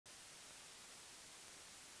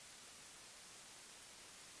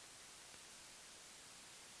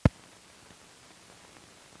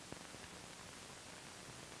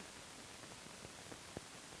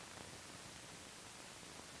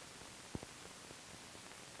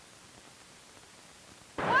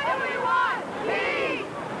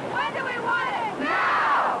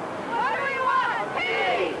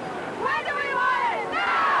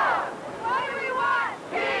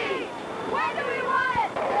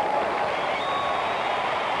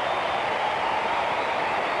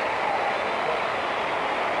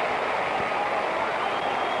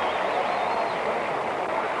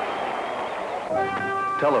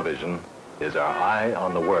Television is our eye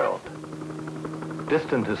on the world.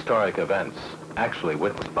 Distant historic events, actually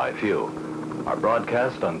witnessed by few, are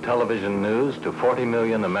broadcast on television news to 40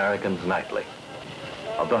 million Americans nightly.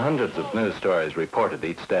 Of the hundreds of news stories reported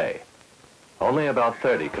each day, only about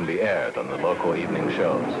 30 can be aired on the local evening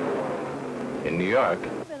shows. In New York,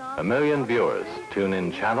 1 million viewers tune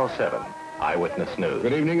in Channel 7 Eyewitness News.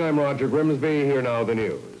 Good evening, I'm Roger Grimsby. Here now the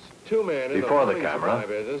news. Before the camera,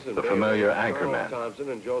 the familiar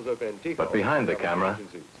anchorman. But behind the camera,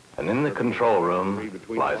 and in the control room,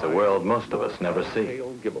 lies a world most of us never see.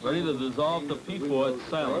 Ready to dissolve the P4 at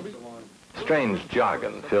silence. Strange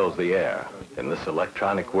jargon fills the air in this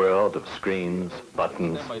electronic world of screens,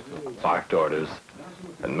 buttons, barked orders,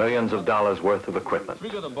 and millions of dollars worth of equipment.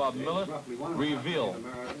 Trigger to Bob Miller. Reveal.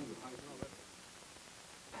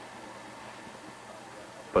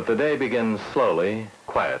 But the day begins slowly,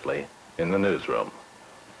 quietly, in the newsroom.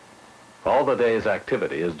 All the day's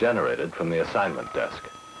activity is generated from the assignment desk.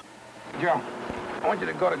 Joe, I want you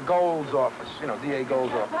to go to Gold's office, you know, D.A.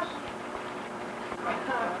 Gold's office.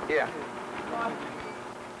 Yeah.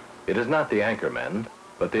 It is not the anchorman,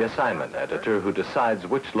 but the assignment editor who decides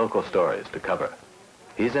which local stories to cover.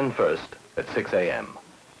 He's in first at 6 a.m.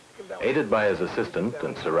 Aided by his assistant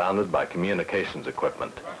and surrounded by communications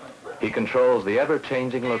equipment, he controls the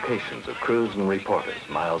ever-changing locations of crews and reporters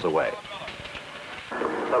miles away.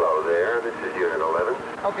 Hello there, this is Unit 11.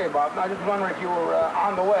 Okay, Bob, I was just wondering if you were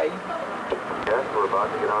on the way. Yes, we're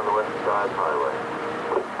about to get on the West Side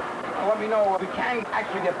Highway. Let me know if we can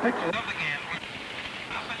actually get pictures.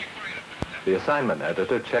 The assignment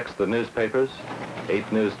editor checks the newspapers,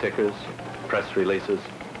 8 news tickers, press releases,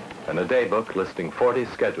 and a daybook listing 40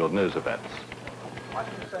 scheduled news events.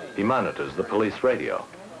 He monitors the police radio.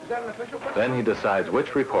 Then he decides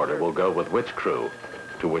which reporter will go with which crew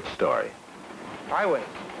to which story. Highway.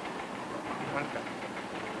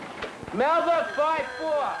 Melba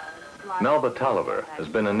 5-4. Melba Tolliver has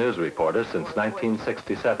been a news reporter since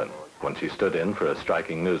 1967, when she stood in for a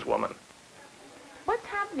striking newswoman. What's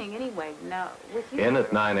happening anyway? No. In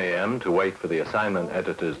at 9 a.m. to wait for the assignment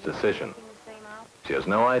editor's decision. She has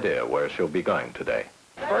no idea where she'll be going today.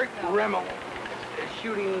 Burt Reynold is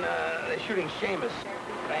shooting Shamus.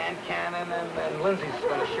 Dyan Cannon and Lindsay's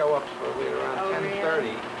going to show up for around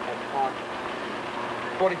 10:30 at Park.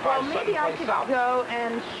 45 well, maybe I could south. go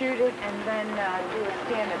and shoot it and then do a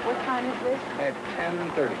stand-up. What time is this? At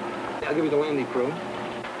 10:30. I'll give you the landing crew.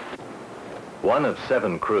 One of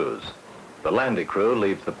 7 crews. The landing crew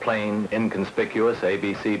leaves the plain, inconspicuous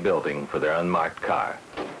ABC building for their unmarked car.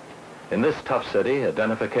 In this tough city,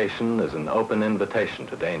 identification is an open invitation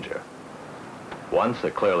to danger. Once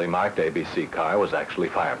a clearly marked ABC car was actually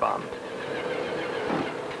firebombed.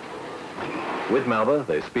 With Melba,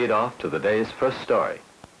 they speed off to the day's first story.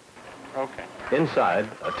 Okay. Inside,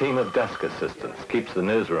 a team of desk assistants keeps the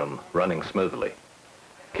newsroom running smoothly,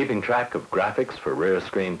 keeping track of graphics for rear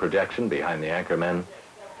screen projection behind the anchormen,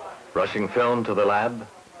 rushing film to the lab,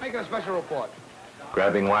 Making a special report.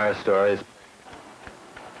 grabbing wire stories,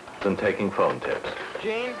 and taking phone tips.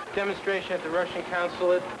 Jane, demonstration at the Russian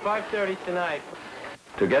consulate, 5:30 tonight.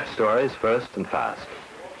 To get stories first and fast,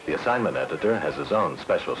 the assignment editor has his own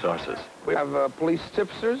special sources. We have police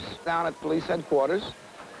tipsters down at police headquarters.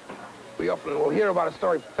 We often will hear about a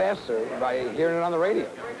story faster by hearing it on the radio.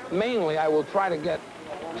 Mainly, I will try to get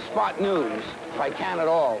spot news, if I can at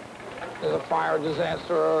all. There's a fire,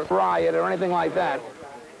 disaster, or riot, or anything like that.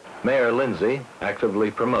 Mayor Lindsay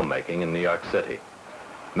actively promotes making in New York City.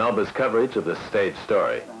 Melba's coverage of this stage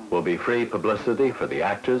story will be free publicity for the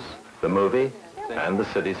actors, the movie, and the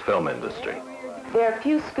city's film industry. There are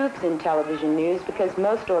few scoops in television news because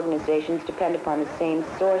most organizations depend upon the same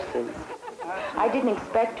sources. I didn't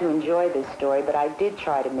expect to enjoy this story, but I did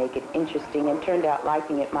try to make it interesting and turned out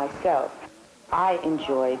liking it myself. I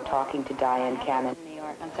enjoyed talking to Dyan Cannon. In New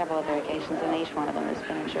York on several other occasions, and each one of them has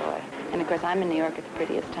been a joy. And of course, I'm in New York at the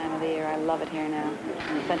prettiest time of the year. I love it here now.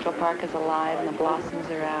 And Central Park is alive, and the blossoms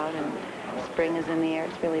are out, and spring is in the air.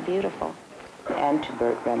 It's really beautiful. And to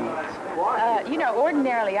Burt Reynolds. You know,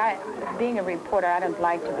 ordinarily, being a reporter, I don't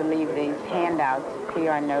like to believe these handouts,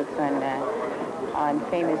 PR notes on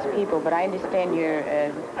famous people, but I understand you're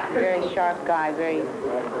a very sharp guy, very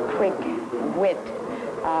quick wit.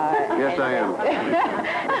 Yes, I am.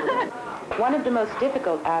 One of the most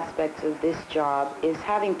difficult aspects of this job is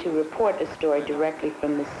having to report a story directly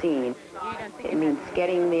from the scene. It means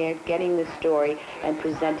getting there, getting the story, and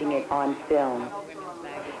presenting it on film.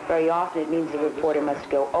 Very often it means the reporter must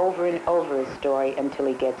go over and over a story until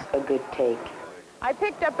he gets a good take. I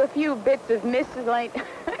picked up a few bits of Mrs. Lane.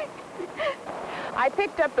 I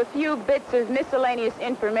picked up a few bits of miscellaneous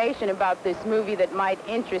information about this movie that might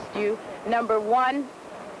interest you. Number one,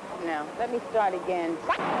 no, let me start again.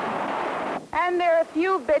 And there are a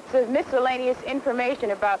few bits of miscellaneous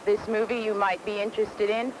information about this movie you might be interested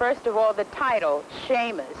in. First of all, the title,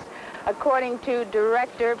 Shamus. According to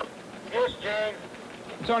director...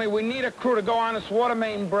 Tony, we need a crew to go on this water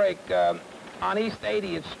main break on East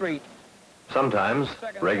 80th Street. Sometimes,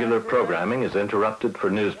 regular programming is interrupted for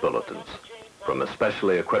news bulletins from a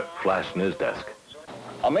specially equipped flash news desk.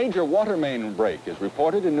 A major water main break is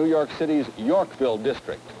reported in New York City's Yorkville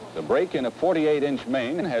district. The break in a 48-inch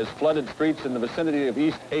main has flooded streets in the vicinity of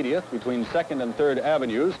East 80th between 2nd and 3rd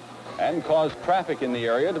Avenues and caused traffic in the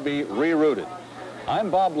area to be rerouted.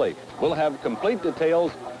 I'm Bob Labe. We'll have complete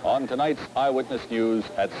details on tonight's Eyewitness News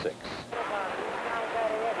at 6.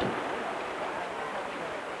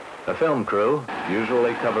 A film crew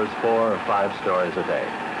usually covers 4 or 5 stories a day.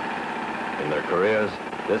 In their careers,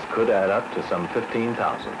 this could add up to some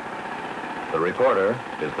 15,000. The reporter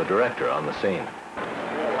is the director on the scene.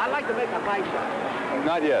 I'd like to make a high shot.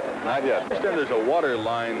 Not yet, not yet. Then there's a water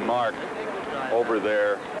line marked over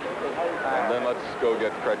there, and then let's go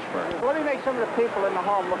get Kretschmer. Let me make some of the people in the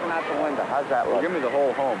home looking out the window. How's that look? Well, give me the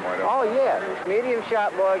whole home, why don't you? Oh, yeah. Medium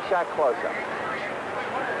shot, boy, shot close-up.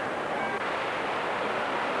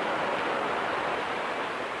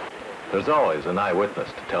 There's always an eyewitness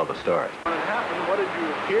to tell the story. When it happened, what did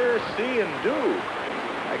you hear, see, and do?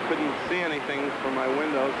 I couldn't see anything from my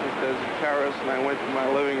window since there's a terrace, and I went to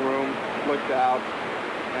my living room, looked out,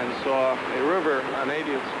 and saw a river on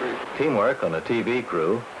 80th Street. Teamwork on a TV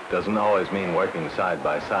crew doesn't always mean working side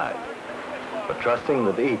by side, but trusting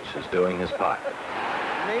that each is doing his part.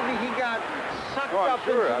 Maybe he got sucked up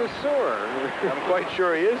into the sewer. I'm quite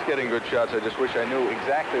sure he is getting good shots. I just wish I knew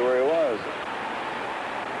exactly where he was.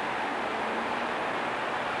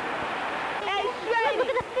 Look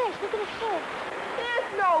at the fish, look at the fish.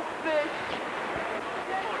 There's no fish.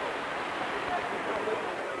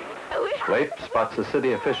 Labe spots a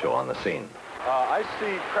city official on the scene. I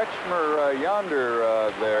see Kretschmer yonder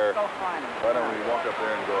there. Why don't we walk up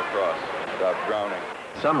there and go across without drowning?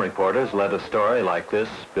 Some reporters let a story like this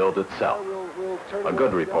build itself. A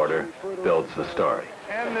good reporter builds the story.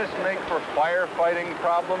 Can this make for firefighting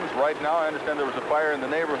problems? Right now, I understand there was a fire in the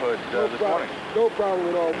neighborhood this morning. No problem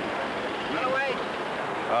at all. Run away.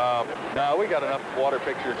 No, we got enough water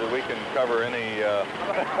pictures that we can cover any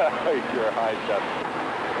your high shot.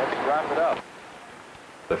 Let's wrap it up.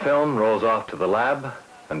 The film rolls off to the lab,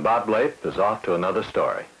 and Bob Labe is off to another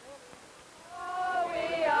story.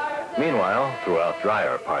 Meanwhile, throughout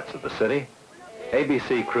drier parts of the city,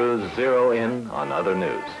 ABC crews zero in on other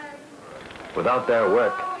news. Without their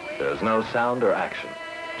work, there's no sound or action,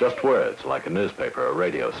 just words like a newspaper or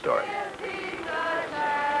radio story.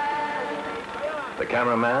 The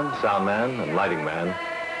cameraman, soundman, and lighting man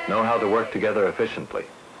know how to work together efficiently,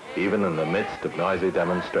 even in the midst of noisy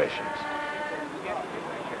demonstrations.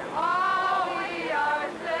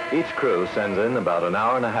 Each crew sends in about an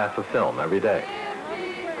hour and a half of film every day.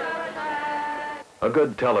 A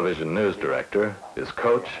good television news director is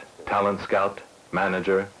coach, talent scout,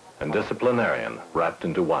 manager, and disciplinarian wrapped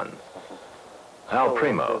into one. Al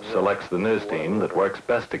Primo selects the news team that works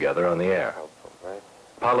best together on the air.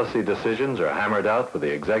 Policy decisions are hammered out with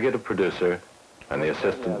the executive producer and the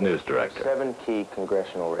assistant news director. 7 key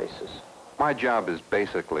congressional races. My job is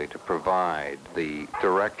basically to provide the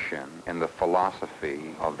direction and the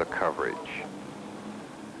philosophy of the coverage.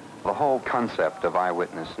 The whole concept of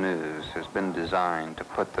eyewitness news has been designed to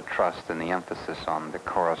put the trust and the emphasis on the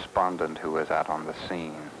correspondent who is out on the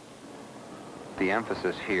scene. The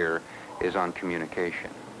emphasis here is on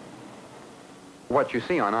communication. What you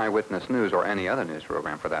see on Eyewitness News, or any other news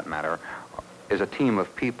program for that matter, is a team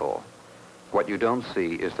of people. What you don't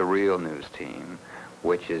see is the real news team,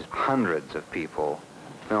 which is hundreds of people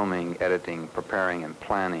filming, editing, preparing, and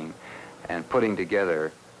planning, and putting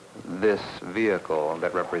together this vehicle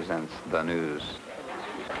that represents the news.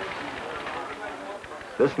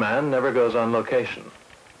 This man never goes on location,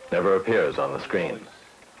 never appears on the screen.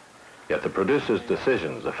 Yet the producer's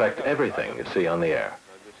decisions affect everything you see on the air.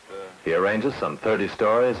 He arranges some 30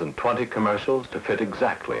 stories and 20 commercials to fit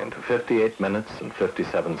exactly into 58 minutes and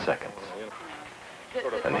 57 seconds.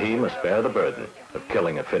 And he must bear the burden of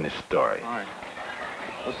killing a finished story. All right.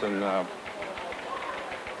 Listen,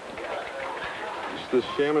 this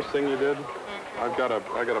Shamus thing you did, I got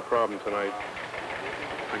a problem tonight.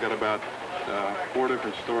 I got about 4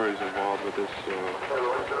 different stories involved with this,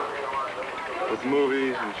 with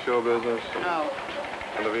movies and show business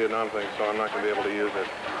and the Vietnam thing, so I'm not going to be able to use it.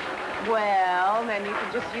 Well, then you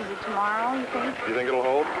can just use it tomorrow, you think? Do you think it'll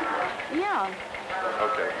hold? Yeah.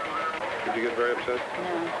 Okay. Did you get very upset?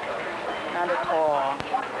 No, not at all.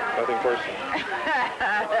 Nothing personal.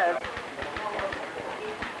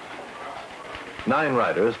 9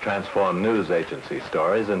 writers transform news agency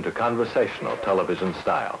stories into conversational television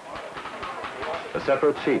style. A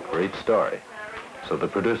separate sheet for each story, so the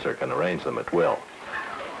producer can arrange them at will.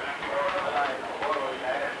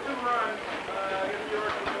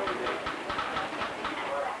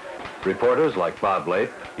 Reporters like Bob Labe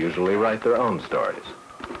usually write their own stories,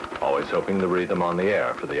 always hoping to read them on the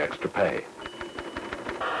air for the extra pay.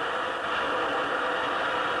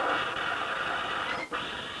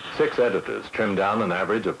 Six editors trim down an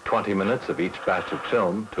average of 20 minutes of each batch of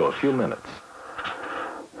film to a few minutes.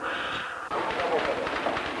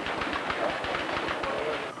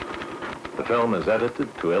 The film is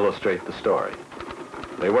edited to illustrate the story.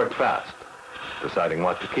 They work fast, deciding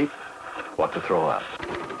what to keep, what to throw out.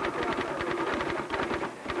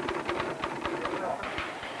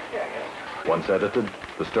 Once edited,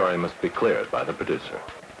 the story must be cleared by the producer.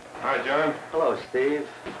 Hi, John. Hello, Steve.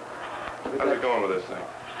 How's it going with this thing?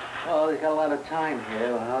 Well, we've got a lot of time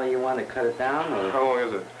here. How do you want to cut it down? Or... How long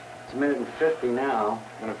is it? It's 1:50 now.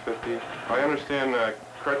 1:50. I understand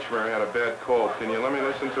Kretschmer had a bad cold. Can you let me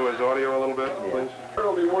listen to his audio a little bit, please?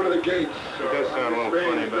 It'll be one of the gates. It does sound a little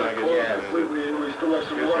funny, but I guess We still have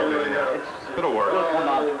some water running out. It'll work. It'll come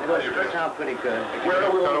up. It'll sound pretty good.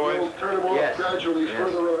 Cutaways? We'll turn them off gradually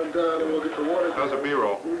further on down, and we'll get the water. How's the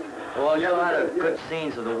B-roll? Well, you know, a lot of good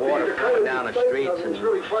scenes of the water coming down the streets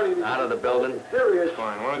and out of the building.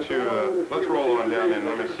 Fine. Why don't you, let's roll on down in.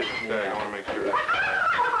 Let me see the tag. I want to make sure that...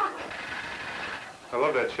 I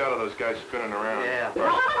love that shot of those guys spinning around. Yeah.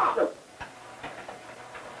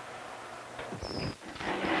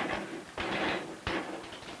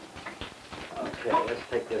 Okay, let's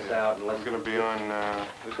take this out and let's... It's going to be on,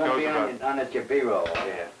 this goes goes about... on at your B-roll,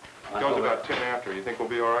 yeah. It goes about 10 after. You think we'll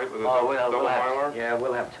be all right with a double Mylar? Yeah,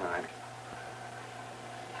 we'll have time.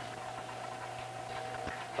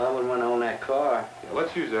 I wouldn't want to own that car. Yeah,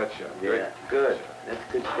 let's use that shot. Yeah, Great. good. That's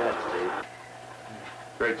a good shot, Steve.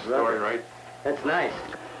 Great story, right? That's nice.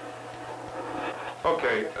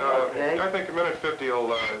 Okay, Okay. I think 1:50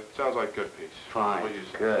 will, sounds like a good piece. Fine, We'll use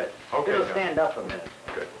it. good. Okay, It'll John. stand up a minute.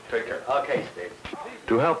 Good. Take care. Okay, Steve.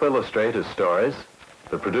 To help illustrate his stories,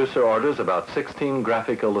 the producer orders about 16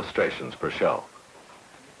 graphic illustrations per show.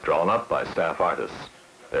 Drawn up by staff artists,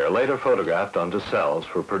 they are later photographed onto cells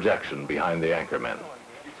for projection behind the anchormen.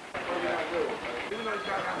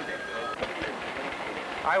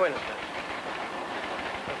 Eyewitness.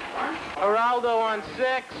 Geraldo on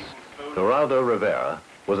 6. Geraldo Rivera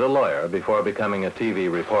was a lawyer before becoming a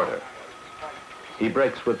TV reporter. He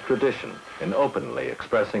breaks with tradition in openly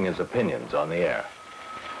expressing his opinions on the air.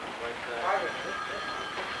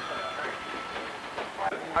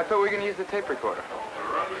 I thought we were going to use the tape recorder.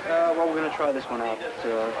 Well, we're going to try this one out.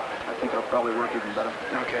 I think it'll probably work even better.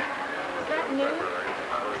 Okay. Is that new?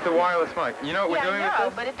 It's the wireless mic. You know what we're doing with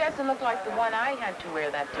this? But it doesn't look like the one I had to wear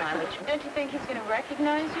that time. Don't you think he's going to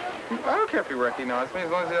recognize you? I don't care if he recognizes me, as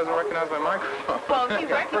long as he doesn't recognize my microphone. Well, if he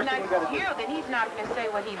recognizes you, then he's not going to say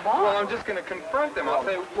what he wants. Well, I'm just going to confront him. I'll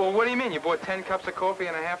say, well, what do you mean? You bought 10 cups of coffee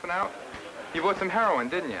in a half an hour? You bought some heroin,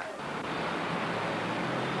 didn't you?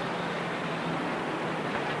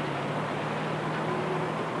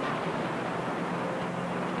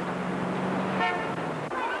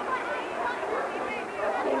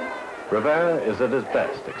 Rivera is at his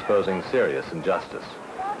best exposing serious injustice.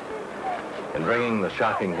 In bringing the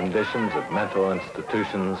shocking conditions of mental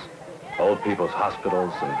institutions, old people's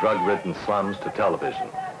hospitals, and drug-ridden slums to television,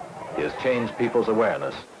 he has changed people's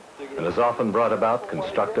awareness and has often brought about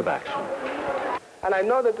constructive action. And I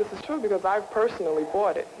know that this is true because I've personally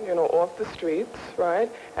bought it, you know, off the streets,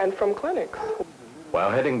 right, and from clinics.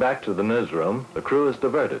 While heading back to the newsroom, the crew is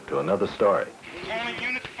diverted to another story. Calling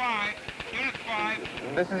Unit 5. Unit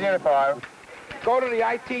 5. This is Unit 5. Go to the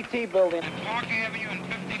ITT building. Park Avenue and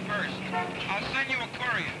 51st. I'll send you a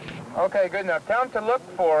courier. Okay, good enough. Tell him to look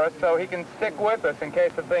for us so he can stick with us in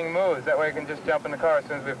case the thing moves. That way he can just jump in the car as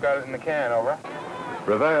soon as we've got it in the can, over.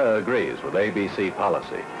 Rivera agrees with ABC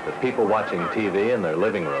policy that people watching TV in their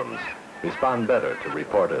living rooms respond better to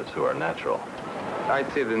reporters who are natural. I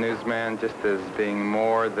see the newsman just as being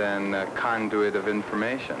more than a conduit of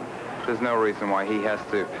information. There's no reason why he has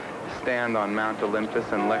to stand on Mount Olympus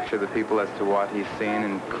and lecture the people as to what he's seen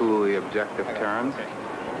in coolly objective terms.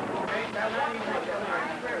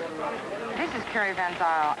 This is Carrie Van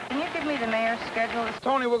Zyl. Can you give me the mayor's schedule?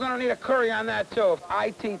 Tony, we're going to need a courier on that, too.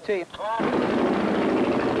 ITT.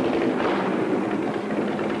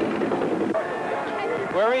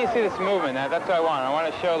 Wherever you see this movement, that's what I want. I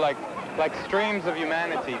want to show like streams of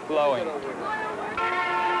humanity flowing.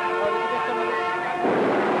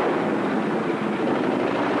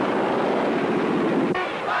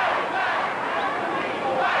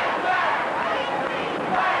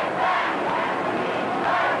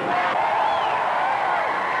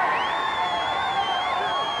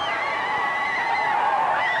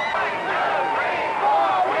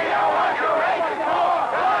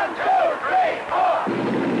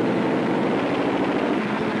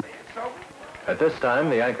 At this time,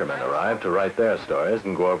 the anchormen arrive to write their stories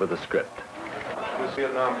and go over the script. This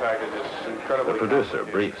Vietnam package is incredibly The producer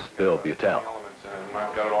complicated. briefs Bill Beutel. And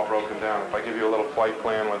I've got it all broken down. If I give you a little flight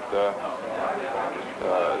plan with the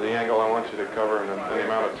angle I want you to cover and the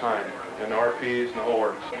amount of time, and the RPs and the whole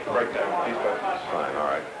works, breakdown, piece by piece. Fine, all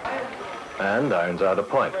right. And irons out a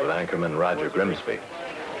point with anchorman Roger Grimsby.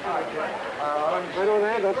 I don't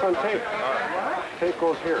have, that's on tape. Tape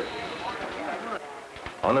goes here.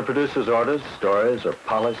 On the producer's orders, stories are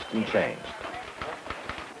polished and changed.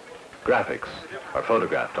 Graphics are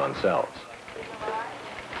photographed on cells.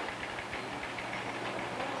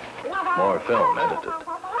 More film edited.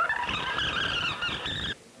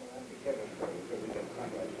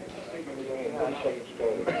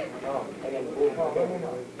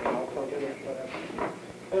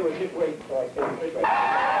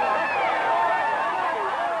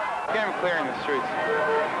 I'm clearing the streets.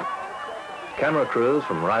 Camera crews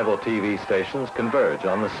from rival TV stations converge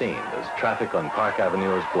on the scene as traffic on Park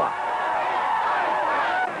Avenue is blocked.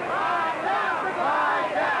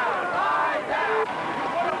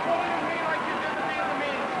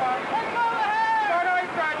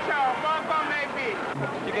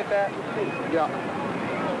 Did you get that? Yeah.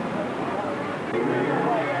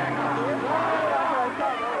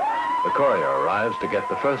 The courier arrives to get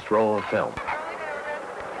the first roll of film.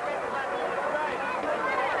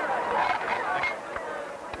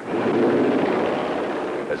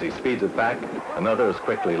 As he speeds it back, another is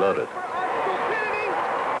quickly loaded.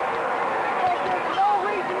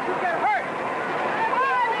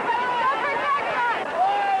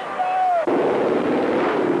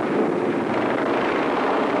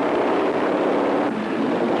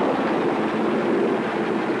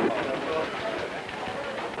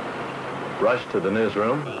 Rushed to the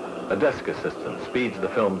newsroom, a desk assistant speeds the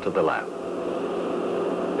film to the lab.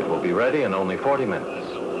 It will be ready in only 40 minutes.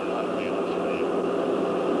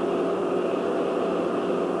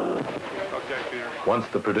 Once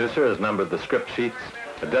the producer has numbered the script sheets,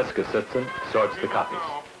 a desk assistant sorts the copies.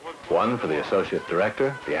 One for the associate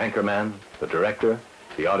director, the anchorman, the director,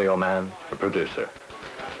 the audio man, the producer.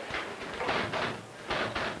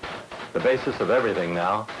 The basis of everything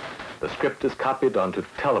now, the script is copied onto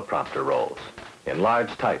teleprompter rolls in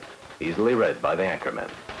large type, easily read by the anchorman.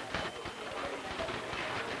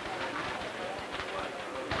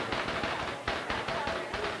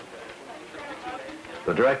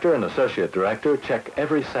 The director and associate director check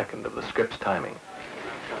every second of the script's timing.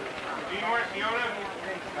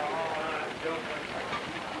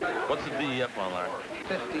 What's the DEF on, Larry?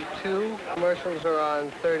 52. Commercials are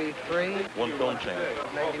on 33. One film chain.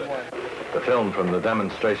 91. The film from the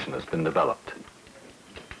demonstration has been developed.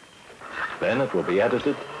 Then it will be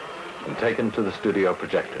edited and taken to the studio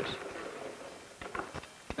projectors.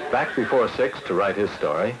 Back before 6 to write his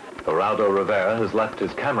story, Geraldo Rivera has left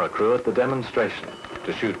his camera crew at the demonstration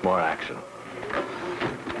to shoot more action.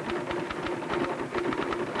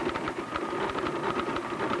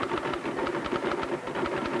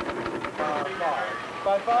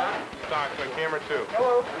 Stock, on camera 2.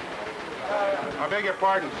 Hello. I beg your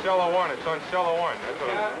pardon, cello 1. It's on cello 1. That's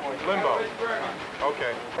a limbo.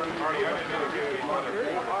 Okay.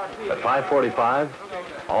 At 5:45,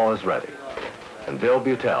 all is ready. And Bill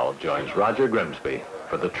Beutel joins Roger Grimsby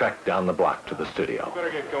for the trek down the block to the studio. You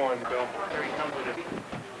better get going, Bill.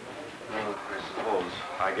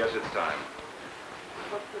 I guess it's time.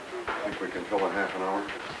 Think we can fill in half an hour?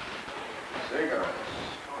 Cigarettes.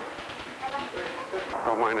 I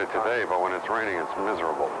don't mind it today, but when it's raining, it's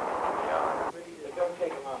miserable. Don't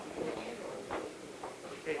take them out.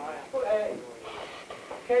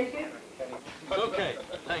 Casey? Okay,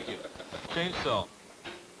 thank you. Change cell.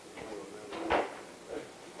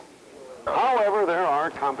 However, there are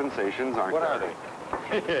compensations, aren't there? What are they?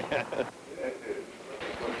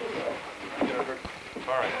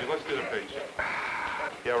 All right, let's do the page.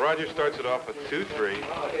 Yeah, Roger starts it off with 2, 3,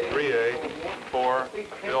 3A, 4,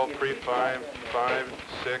 Bill 3, 5, 5,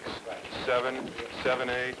 6, 7,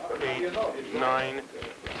 7A, 8, 9,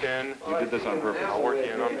 10. You did this on purpose. I'll work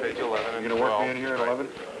you in on page 11 and 12. You're going to work me in here at 11?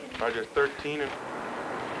 Roger 13 and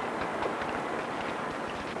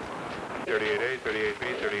 38A, 38B,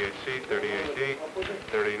 38C, 38D,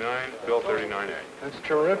 39, Bill 39A. That's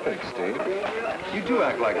terrific, Steve. You do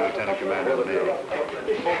act like Lieutenant Commander to me.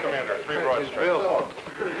 Full commander, 3 broad stripes. Bill.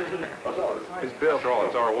 It's Bill. After all,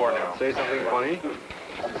 it's our war now. Say something funny.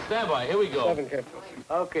 Stand by, here we go.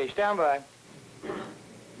 Okay, stand by.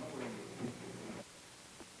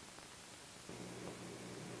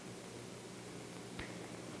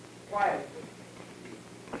 Quiet.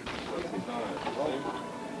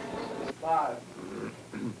 5.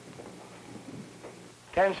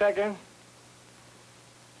 10 seconds.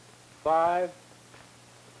 5.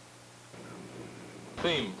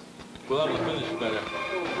 Theme. We'll have to finish better.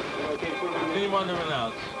 Theme under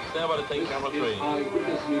announce. Stand by to take camera 3.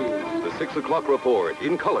 The 6 o'clock report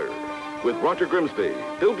in color with Roger Grimsby,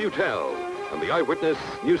 Bill Beutel, and the Eyewitness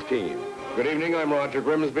News Team. Good evening, I'm Roger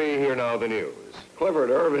Grimsby. Here now the news. Clifford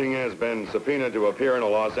Irving has been subpoenaed to appear in a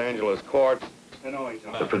Los Angeles court.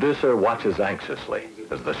 The producer watches anxiously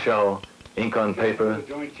as the show, ink on paper,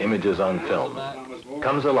 images on film,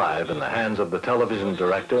 comes alive in the hands of the television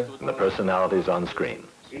director and the personalities on screen.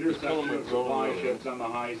 With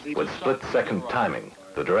split-second timing,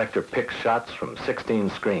 the director picks shots from 16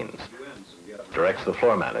 screens, directs the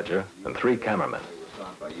floor manager and 3 cameramen.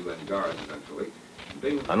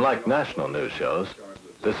 Unlike national news shows,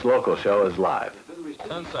 this local show is live,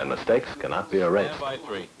 and mistakes cannot be erased.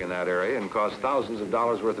 In that area and caused thousands of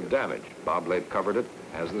dollars worth of damage. Bob Labe covered it,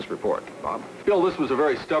 as this report. Bob? Bill, this was a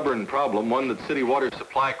very stubborn problem, one that city water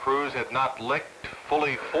supply crews had not licked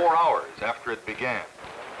fully 4 hours after it began.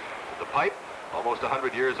 The pipe, almost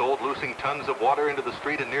 100 years old, loosing tons of water into the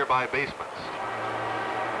street and nearby basements.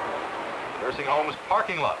 The nursing home's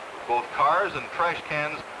parking lot, both cars and trash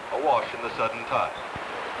cans awash in the sudden tide.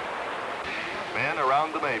 Men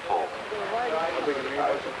around the maypole.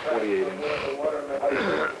 48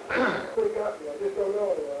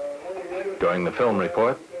 During the film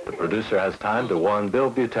report, the producer has time to warn Bill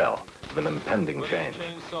Beutel of an impending change.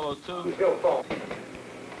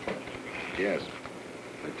 Yes.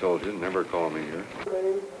 I told you, never call me here.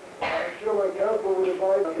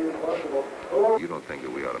 You don't think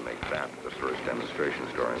that we ought to make that the first demonstration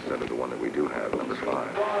story instead of the one that we do have, number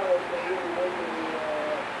 5?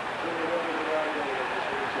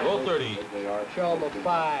 Roll 30. Show them a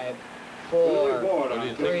 5,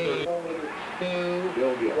 4, 3,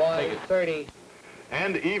 2, 1, 30.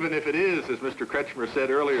 And even if it is, as Mr. Kretschmer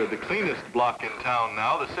said earlier, the cleanest block in town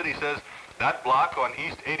now, the city says that block on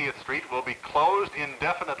East 80th Street will be closed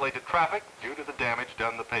indefinitely to traffic due to the damage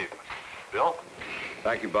done the pavement. Bill?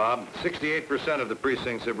 Thank you, Bob. 68% of the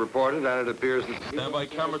precincts have reported, and it appears that... Stand by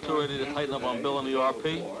camera 2 ready to tighten up on Bill and the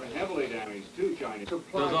RP.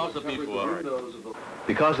 Does off the P4.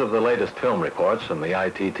 Because of the latest film reports from the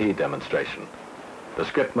ITT demonstration, the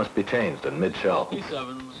script must be changed in mid-show.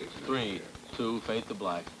 P7, 3, 2, fade to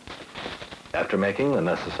black. After making the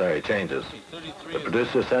necessary changes, the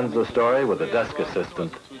producer sends the story with a desk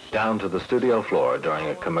assistant down to the studio floor during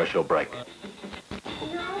a commercial break.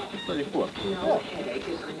 34.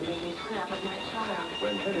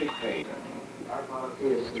 When headache pain.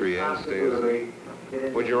 3A stays.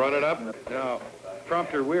 Would you run it up? No.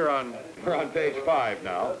 Prompter, we're on page 5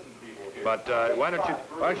 now. But why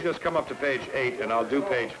don't you just come up to page 8 and I'll do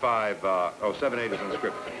page 5. 7, 8 is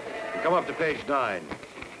unscripted. And come up to page 9.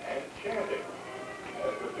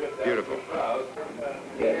 Beautiful.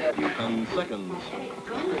 10 seconds.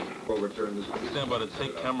 Stand by to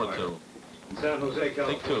take camera 2.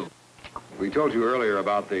 Take 2. We told you earlier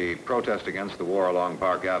about the protest against the war along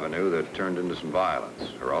Park Avenue that turned into some violence.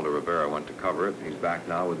 Geraldo Rivera went to cover it. He's back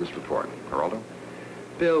now with this report. Geraldo?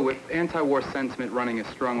 Bill, with anti-war sentiment running as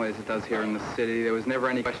strongly as it does here in the city, there was never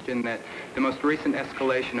any question that the most recent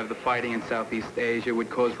escalation of the fighting in Southeast Asia would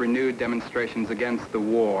cause renewed demonstrations against the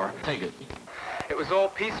war. Take it. It was all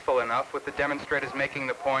peaceful enough, with the demonstrators making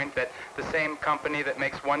the point that the same company that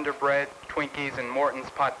makes Wonder Bread, Twinkies, and Morton's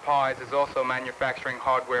pot pies is also manufacturing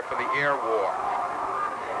hardware for the air war.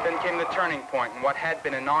 Then came the turning point, and what had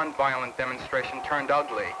been a non-violent demonstration turned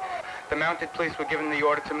ugly. The mounted police were given the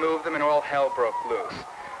order to move them, and all hell broke loose.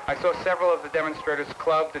 I saw several of the demonstrators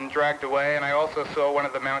clubbed and dragged away, and I also saw one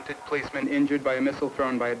of the mounted policemen injured by a missile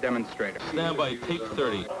thrown by a demonstrator. Stand by, take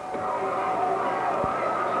 30.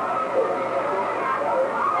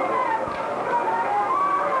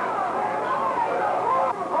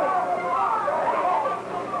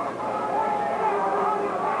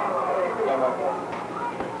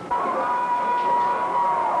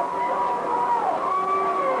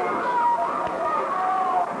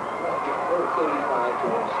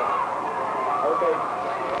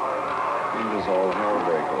 All hell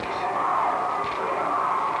breakers.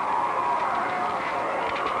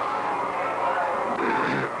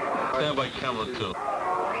 Stand by camera 2.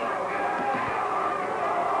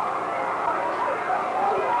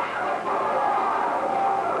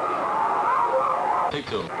 Take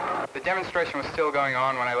 2. The demonstration was still going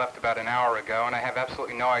on when I left about an hour ago, and I have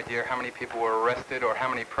absolutely no idea how many people were arrested or how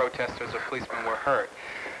many protesters or policemen were hurt.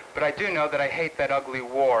 But I do know that I hate that ugly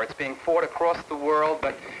war. It's being fought across the world,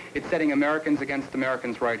 but it's setting Americans against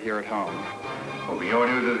Americans right here at home. Well, your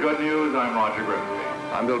news is good news. I'm Roger Grimsby.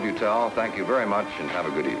 I'm Bill Beutel. Thank you very much and have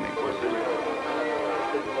a good evening.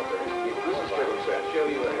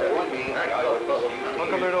 How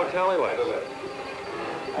come there are no tally lights?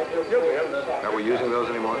 Are we using those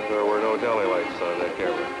anymore? There were no tally lights on that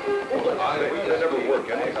camera. They never work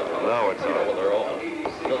anyhow. No, it's not. They're all...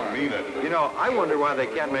 Doesn't mean it. You know, I wonder why they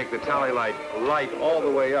can't make the tally light all the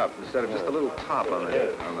way up instead of just a little top on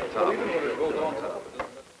the top.